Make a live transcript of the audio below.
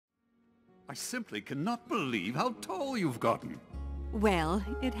I simply cannot believe how tall you've gotten. Well,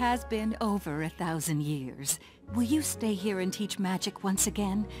 it has been over 1,000 years. Will you stay here and teach magic once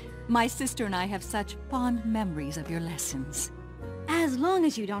again? My sister and I have such fond memories of your lessons. As long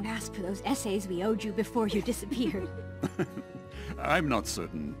as you don't ask for those essays we owed you before you disappeared. I'm not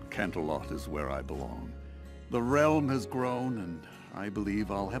certain Canterlot is where I belong. The realm has grown, and I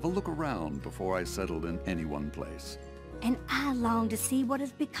believe I'll have a look around before I settle in any one place. And I long to see what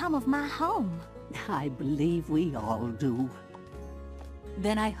has become of my home. I believe we all do.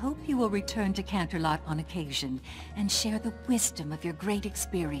 Then I hope you will return to Canterlot on occasion and share the wisdom of your great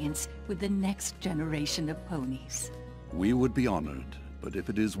experience with the next generation of ponies. We would be honored, but if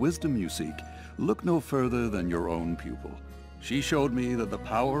it is wisdom you seek, look no further than your own pupil. She showed me that the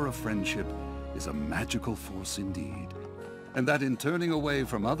power of friendship is a magical force indeed, and that in turning away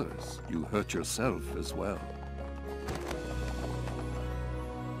from others, you hurt yourself as well.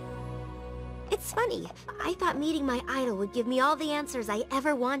 It's funny. I thought meeting my idol would give me all the answers I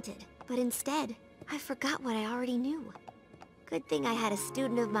ever wanted. But instead, I forgot what I already knew. Good thing I had a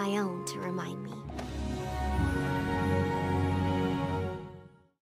student of my own to remind me.